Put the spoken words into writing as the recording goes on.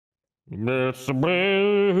That's the Binge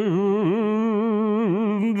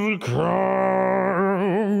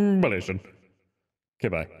Compilation. Okay,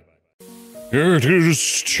 bye. It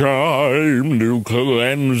is time to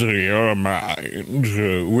cleanse your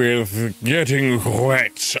mind with getting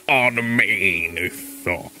wet on main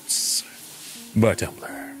thoughts. But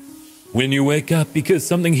Tumblr, when you wake up because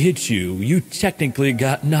something hit you, you technically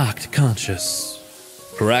got knocked conscious.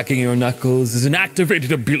 Cracking your knuckles is an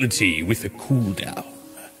activated ability with a cooldown.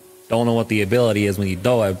 Don't know what the ability is when you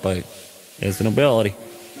do it, but it's an ability.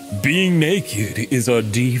 Being naked is our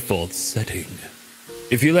default setting.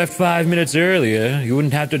 If you left 5 minutes earlier, you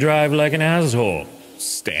wouldn't have to drive like an asshole,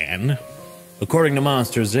 Stan. According to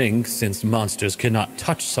Monsters, Inc., since monsters cannot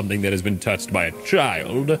touch something that has been touched by a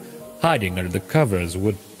child, hiding under the covers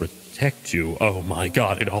would protect you. Oh my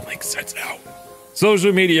god, it all makes sense now.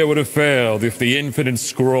 Social media would have failed if the infinite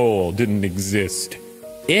scroll didn't exist.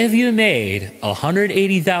 If you made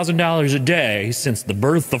 $180,000 a day since the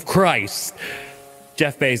birth of Christ,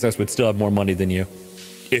 Jeff Bezos would still have more money than you.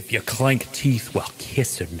 If you clank teeth while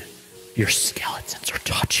kissing, your skeletons are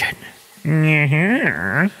touching.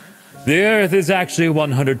 The Earth is actually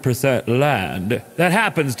 100% land that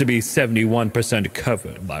happens to be 71%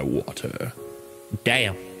 covered by water.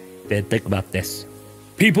 Damn. Didn't think about this.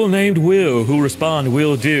 People named Will who respond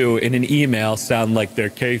 "will do" in an email sound like they're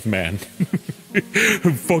caveman.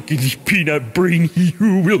 Fucking peanut brain,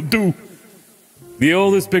 you will do. The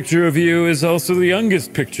oldest picture of you is also the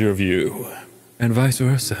youngest picture of you, and vice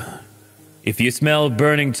versa. If you smell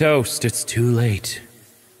burning toast, it's too late.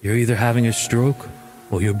 You're either having a stroke,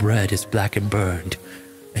 or your bread is black and burned,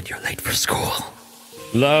 and you're late for school.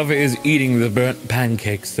 Love is eating the burnt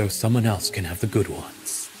pancakes so someone else can have the good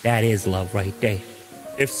ones. That is love right there.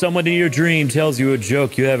 If someone in your dream tells you a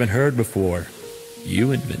joke you haven't heard before,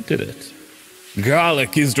 you invented it.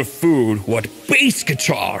 Garlic is to food what bass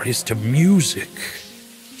guitar is to music.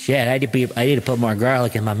 Shit, I need to put more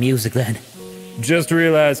garlic in my music then. Just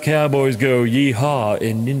realize cowboys go yee-haw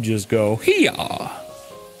and ninjas go hee-haw.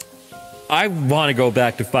 I want to go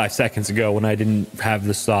back to 5 seconds ago when I didn't have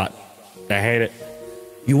this thought. I hate it.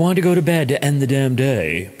 You want to go to bed to end the damn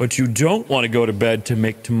day, but you don't want to go to bed to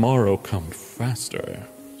make tomorrow come faster.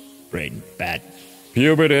 Brain bad.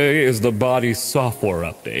 Puberty is the body's software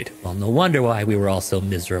update. Well, no wonder why we were all so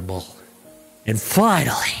miserable. And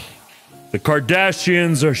finally, the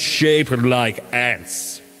Kardashians are shaped like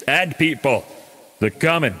ants. Ant people. They're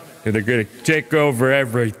coming, and they're gonna take over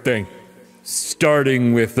everything.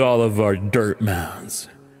 Starting with all of our dirt mounds.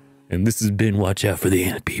 And this has been Watch Out for the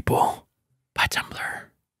Ant People by Tumblr.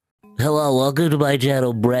 hello, welcome to my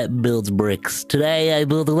channel, Brett Builds Bricks. Today I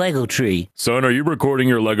built a Lego tree. Son, are you recording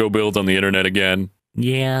your Lego builds on the internet again?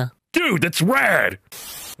 Yeah. Dude, that's rad!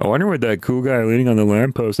 I wonder what that cool guy leaning on the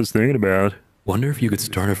lamppost is thinking about. Wonder if you could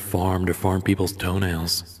start a farm to farm people's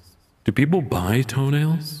toenails. Do people buy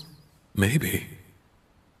toenails? Maybe.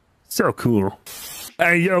 So cool.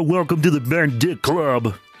 Hey, yo, welcome to the Bend Dick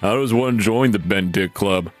Club. How does one join the Bend Dick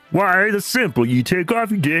Club? Why, it's simple. You take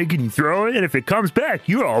off your dick and you throw it, and if it comes back,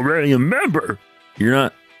 you're already a member. You're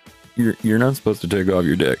not supposed to take off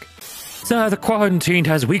your dick. Sir, the quarantine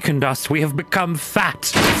has weakened us. We have become fat.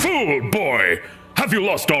 Fool boy! Have you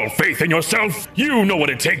lost all faith in yourself? You know what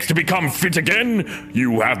it takes to become fit again.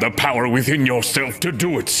 You have the power within yourself to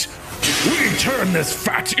do it. We turn this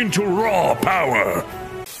fat into raw power.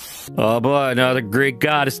 Oh boy, another Greek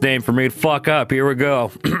goddess name for me to fuck up. Here we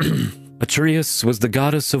go. Atreus was the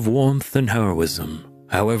goddess of warmth and heroism.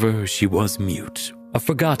 However, she was mute. A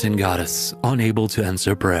forgotten goddess, unable to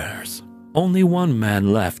answer prayers. Only one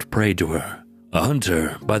man left prayed to her, a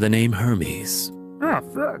hunter by the name Hermes. Ah,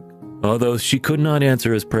 fuck. Although she could not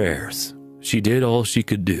answer his prayers, she did all she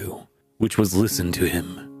could do, which was listen to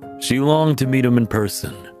him. She longed to meet him in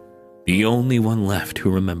person, the only one left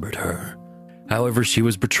who remembered her. However, she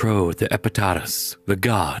was betrothed to Epictetus, the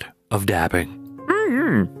god of dabbing.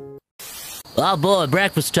 Oh boy,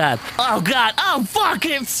 breakfast time. Oh god, oh fuck,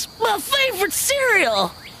 it's my favorite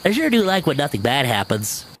cereal. I sure do like when nothing bad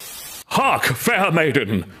happens. Hark, fair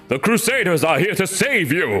maiden! The Crusaders are here to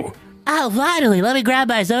save you! Oh, finally, let me grab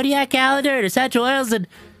my zodiac calendar and essential oils and...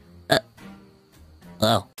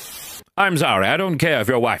 Oh. I'm sorry, I don't care if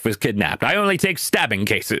your wife was kidnapped. I only take stabbing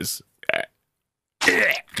cases.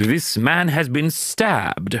 This man has been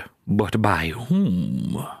stabbed, but by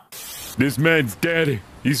whom? This man's dead.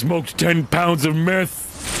 He smoked 10 pounds of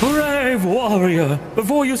meth. Brave warrior,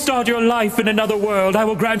 before you start your life in another world, I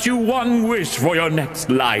will grant you one wish for your next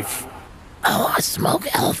life. I want to smoke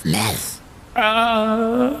elf meth.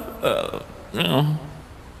 No.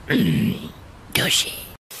 Gushy.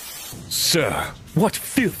 Sir, What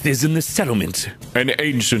filth is in this settlement? An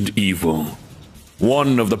ancient evil.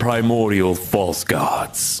 One of the primordial false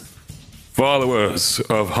gods. Followers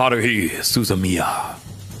of Haruhi Suzumiya.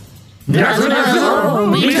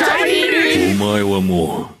 Omae wa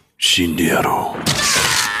mou shindeyaru.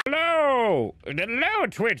 Hello,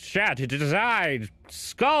 Twitch chat. It is I,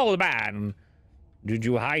 Skullman. Did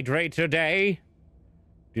you hydrate today?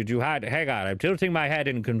 Hang on, I'm tilting my head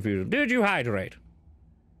in confusion. Did you hydrate?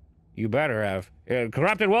 You better have.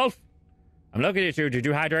 Corrupted Wolf? I'm looking at you. Did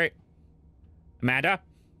you hydrate? Amanda?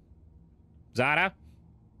 Zara?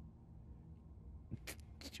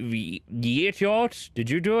 Yeet, did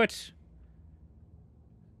you do it?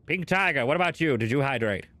 Pink Tiger, what about you? Did you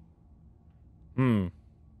hydrate?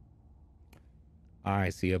 I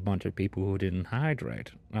see a bunch of people who didn't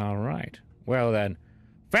hydrate. All right. Well then,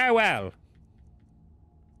 farewell.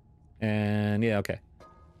 And yeah, okay.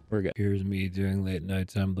 We're good. Here's me doing late night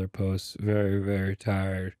Tumblr posts. Very, very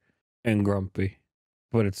tired and grumpy.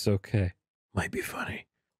 But it's okay. Might be funny.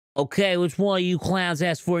 Okay, which one of you clowns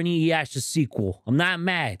asked for an Inuyasha sequel? I'm not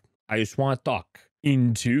mad. I just want to talk.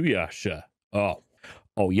 Into Yasha. Oh,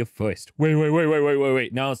 you're first.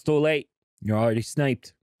 Wait. Now it's too late. You're already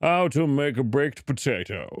sniped. How to make a baked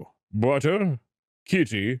potato. Butter,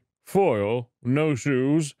 kitty, foil, no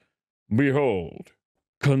shoes. Behold.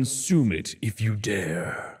 Consume it if you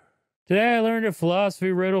dare. Today I learned a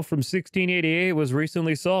philosophy riddle from 1688 was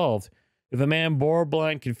recently solved. If a man born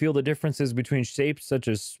blind could feel the differences between shapes such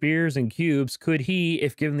as spheres and cubes, could he,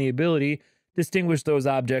 if given the ability, distinguish those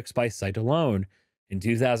objects by sight alone? In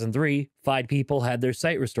 2003, 5 people had their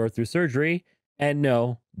sight restored through surgery, and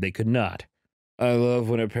no, they could not. I love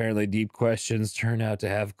when apparently deep questions turn out to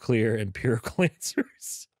have clear empirical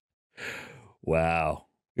answers. Wow.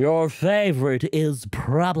 Your favorite is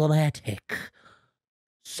problematic.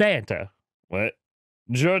 Santa. What?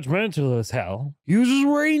 Judgmental as hell. Uses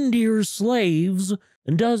reindeer slaves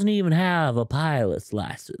and doesn't even have a pilot's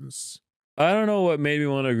license. I don't know what made me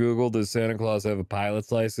want to Google, does Santa Claus have a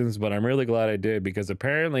pilot's license, but I'm really glad I did because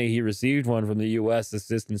apparently he received one from the U.S.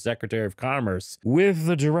 Assistant Secretary of Commerce with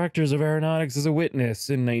the directors of aeronautics as a witness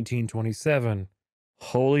in 1927.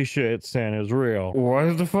 Holy shit, Santa's real.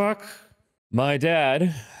 What the fuck? My dad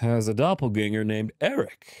has a doppelganger named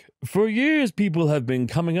Eric. For years, people have been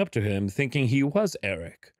coming up to him thinking he was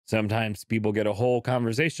Eric. Sometimes people get a whole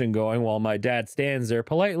conversation going while my dad stands there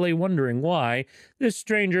politely wondering why this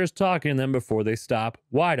stranger is talking to them before they stop,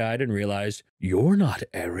 wide-eyed, and realize, you're not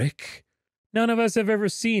Eric. None of us have ever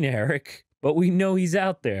seen Eric, but we know he's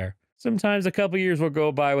out there. Sometimes a couple years will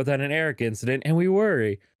go by without an Eric incident, and we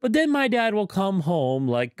worry. But then my dad will come home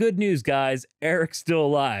like, good news, guys, Eric's still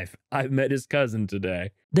alive. I've met his cousin today.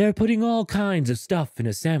 They're putting all kinds of stuff in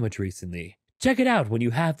a sandwich recently. Check it out when you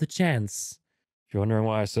have the chance. If you're wondering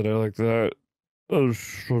why I said it like that,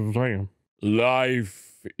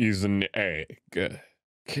 life is an egg.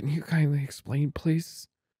 Can you kindly explain, please?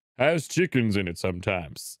 Has chickens in it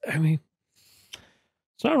sometimes. I mean,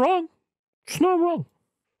 it's not wrong. It's not wrong.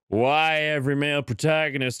 Why every male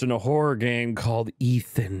protagonist in a horror game called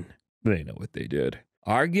Ethan? They know what they did.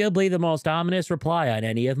 Arguably the most ominous reply on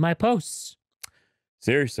any of my posts.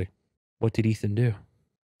 Seriously, what did Ethan do?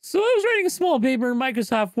 So I was writing a small paper in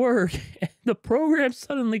Microsoft Word, and the program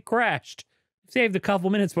suddenly crashed. Saved a couple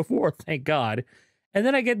minutes before, thank God. And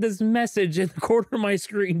then I get this message in the corner of my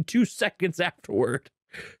screen 2 seconds afterward.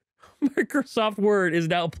 Microsoft Word is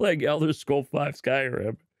now playing Elder Scrolls V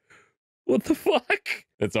Skyrim. What the fuck?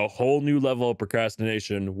 It's a whole new level of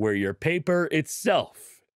procrastination where your paper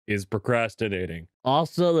itself is procrastinating.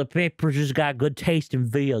 Also, the paper just got good taste in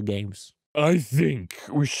video games. I think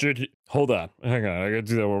we should... Hold on. Hang on. I gotta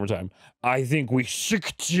do that one more time. I think we should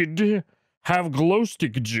have glow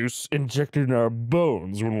stick juice injected in our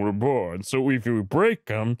bones when we're born. So if we break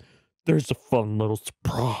them, there's a fun little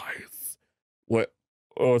surprise.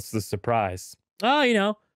 What's the surprise? Oh, you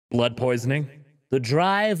know. Blood poisoning? The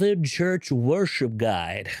Drive-In Church Worship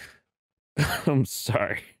Guide. I'm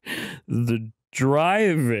sorry. The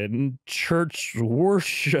Drive-In Church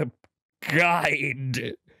Worship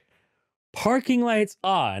Guide. Parking lights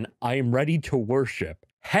on, I am ready to worship.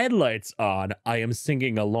 Headlights on, I am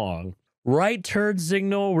singing along. Right turn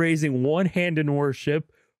signal, raising one hand in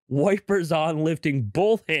worship. Wipers on, lifting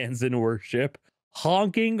both hands in worship.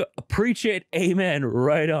 Honking, appreciate, amen,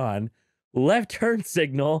 right on. Left turn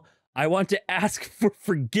signal, I want to ask for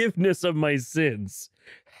forgiveness of my sins.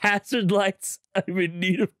 Hazard lights, I'm in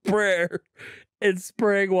need of prayer. And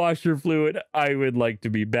spraying washer fluid, I would like to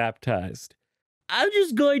be baptized. I'm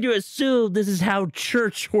just going to assume this is how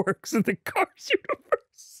church works in the Cars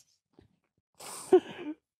universe.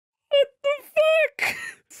 What the fuck?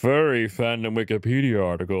 furry fandom Wikipedia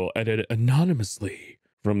article edited anonymously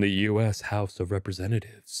from the U.S. House of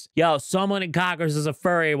Representatives. Yo, someone in Congress is a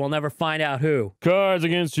furry. We'll never find out who. Cards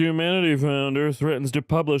Against Humanity founder threatens to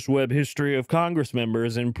publish web history of Congress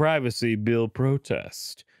members in privacy bill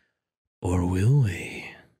protest. Or will we?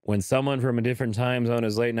 When someone from a different time zone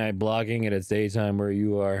is late night blogging and it's daytime where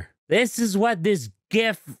you are. This is what this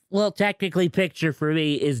GIF, well, technically picture for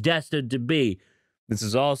me, is destined to be. This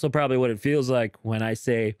is also probably what it feels like when I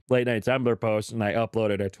say late night Tumblr post and I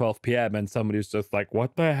upload it at 12 p.m. and somebody's just like,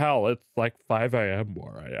 what the hell? It's like 5 a.m.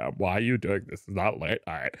 where I am. Why are you doing this? It's not late.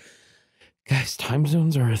 All right. Guys, time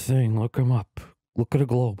zones are a thing. Look them up. Look at a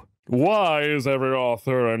globe. Why is every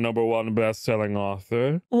author a #1 best-selling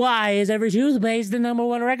author? Why is every toothpaste the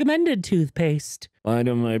 #1 recommended toothpaste? Why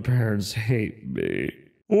do my parents hate me?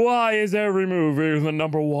 Why is every movie the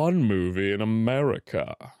 #1 movie in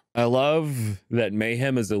America? I love that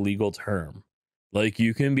mayhem is a legal term. Like,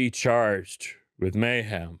 you can be charged with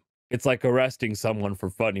mayhem. It's like arresting someone for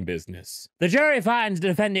funny business. The jury finds the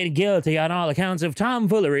defendant guilty on all accounts of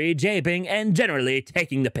tomfoolery, japing, and generally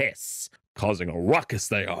taking the piss. Causing a ruckus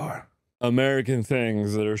they are. American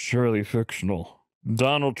things that are surely fictional.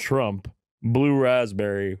 Donald Trump, blue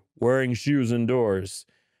raspberry, wearing shoes indoors.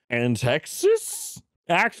 And Texas?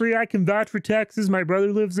 Actually, I can vouch for Texas. My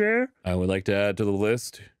brother lives there. I would like to add to the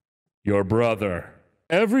list, your brother.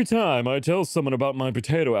 Every time I tell someone about my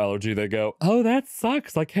potato allergy, they go, oh, that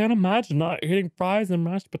sucks. I can't imagine not eating fries and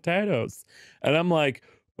mashed potatoes. And I'm like,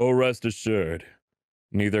 oh, rest assured.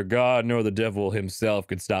 Neither God nor the devil himself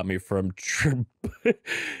could stop me from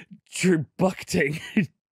trebucting.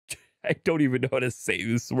 I don't even know how to say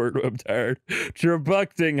this word. I'm tired.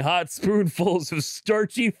 Trebucting hot spoonfuls of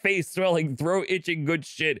starchy, face-swelling, throat-itching good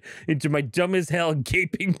shit into my dumb-as-hell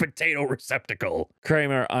gaping potato receptacle.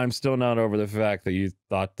 Kramer, I'm still not over the fact that you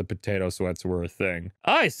thought the potato sweats were a thing.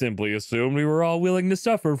 I simply assumed we were all willing to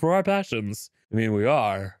suffer for our passions. I mean, we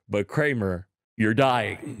are, but Kramer, you're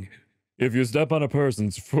dying. If you step on a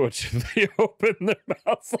person's foot, they open their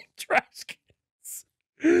mouths like trash cans.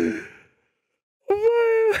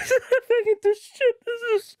 Why am I thinking this shit? This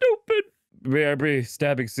is stupid. BRB,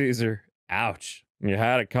 stabbing Caesar. Ouch. You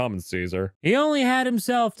had it coming, Caesar. He only had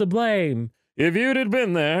himself to blame. If you'd had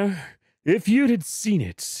been there, if you'd had seen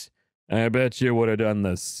it, I bet you would have done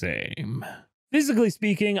the same. Physically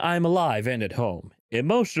speaking, I'm alive and at home.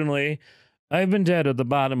 Emotionally, I've been dead at the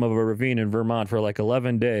bottom of a ravine in Vermont for like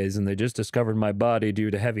 11 days, and they just discovered my body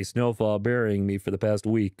due to heavy snowfall burying me for the past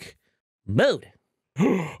week. Mood.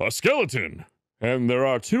 A skeleton! And there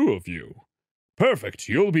are 2 of you. Perfect.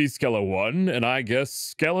 You'll be Skella 1, and I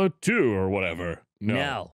guess Skella 2 or whatever.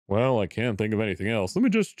 No. Well, I can't think of anything else. Let me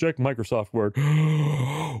just check Microsoft Word.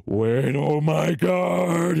 Wait, oh my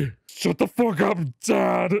god. Shut the fuck up,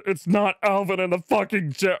 Dad. It's not Alvin and the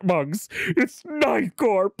fucking Chipmunks. It's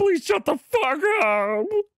Nightcore. Please shut the fuck up.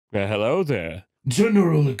 Hello there.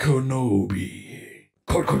 General Kenobi.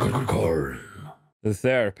 Car. The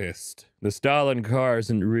therapist. The Stalin car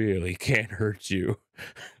isn't real. He can't hurt you.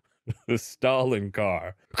 The Stalin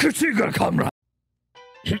car. Katiga Kamra.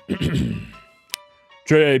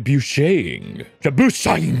 Trebucheting.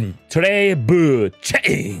 Trebucheting.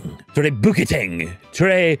 Trebucheting. Trebucheting.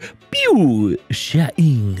 Trebucheting.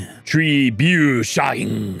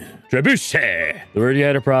 Trebucheting. Trebuchet. The word you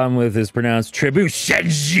had a problem with is pronounced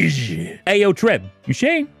trebuchet. Ayo, Treb. You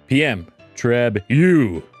Shay? PM. Treb.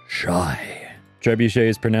 You. Shy. Trebuchet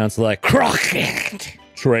is pronounced like crockett.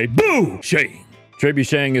 Trebuchet.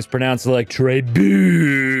 Trebucheting is pronounced like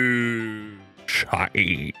trebucheting.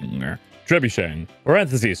 Trebucheting.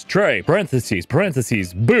 Parentheses. Trey. Parentheses.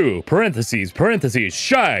 Parentheses. Boo. Parentheses. Parentheses.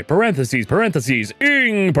 Shy. Parentheses. Parentheses.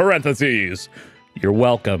 Ing. Parentheses. You're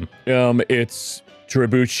welcome. It's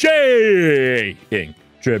trebucheting.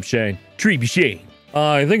 Trebucheting. Trebucheting.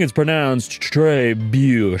 I think it's pronounced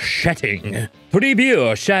trebucheting.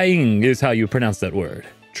 Trebucheting is how you pronounce that word.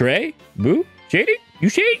 Trey? Boo? Shady? You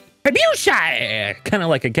shady? Trebuchet! Kind of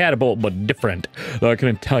like a catapult, but different. I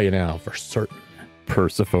can tell you now for certain.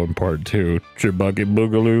 Persephone Part 2. Trebuchet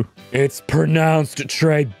Boogaloo. It's pronounced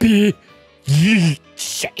trebucheting.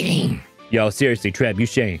 Yo, seriously,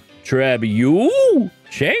 trebucheting. Trebucheting?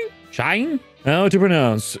 Shine? How to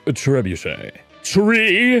pronounce trebuchet?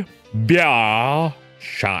 Trebuchet.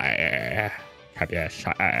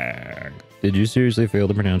 Did you seriously fail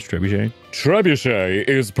to pronounce trebuchet? Trebuchet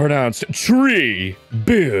is pronounced trebuchet.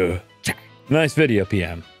 Nice video,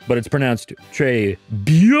 PM. But it's pronounced trebuchet.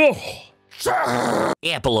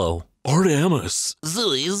 Apollo. Artemis.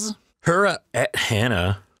 Zoes. Hera at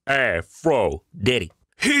Hannah. Afro. Diddy.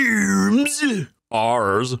 Hermes.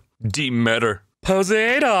 Ars. Demeter.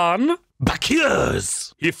 Poseidon.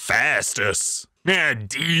 Because he fastest.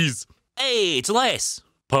 D's. Hey, it's less.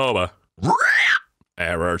 Poba.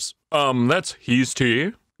 Errors. That's he's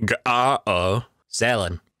tea.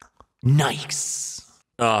 Selling. Nice.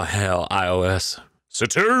 Oh, hell, iOS.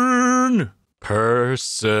 Saturn.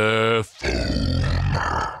 Persephone.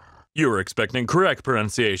 You were expecting correct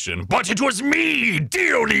pronunciation, but it was me,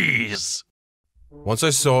 Dionys! Once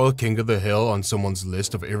I saw King of the Hill on someone's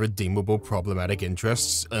list of irredeemable problematic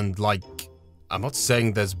interests, and like, I'm not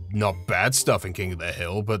saying there's not bad stuff in King of the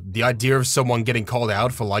Hill, but the idea of someone getting called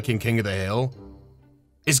out for liking King of the Hill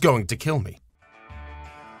is going to kill me.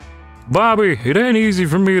 Bobby, it ain't easy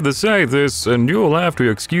for me to say this, and you'll have to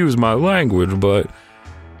excuse my language, but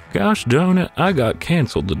gosh darn it, I got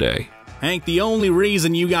canceled today. Hank, the only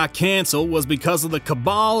reason you got canceled was because of the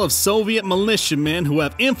cabal of Soviet militiamen who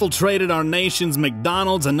have infiltrated our nation's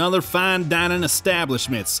McDonald's and other fine dining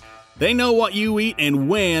establishments. They know what you eat and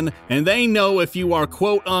when, and they know if you are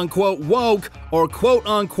quote-unquote woke or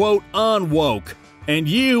quote-unquote unwoke. And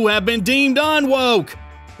you have been deemed unwoke!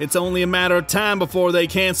 It's only a matter of time before they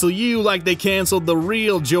cancel you like they canceled the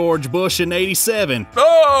real George Bush in '87.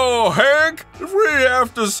 Oh, Hank, if we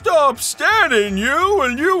have to stop standing you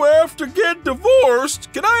and you have to get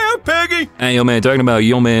divorced, can I have Peggy? Hey, yo, man, talking about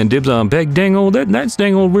yo, man, dibs on Peg, dang old, that's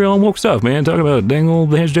dang old real unwoke stuff, man. Talking about dang old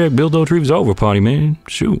hashtag Bill Retrieves over party, man.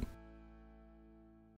 Shoot.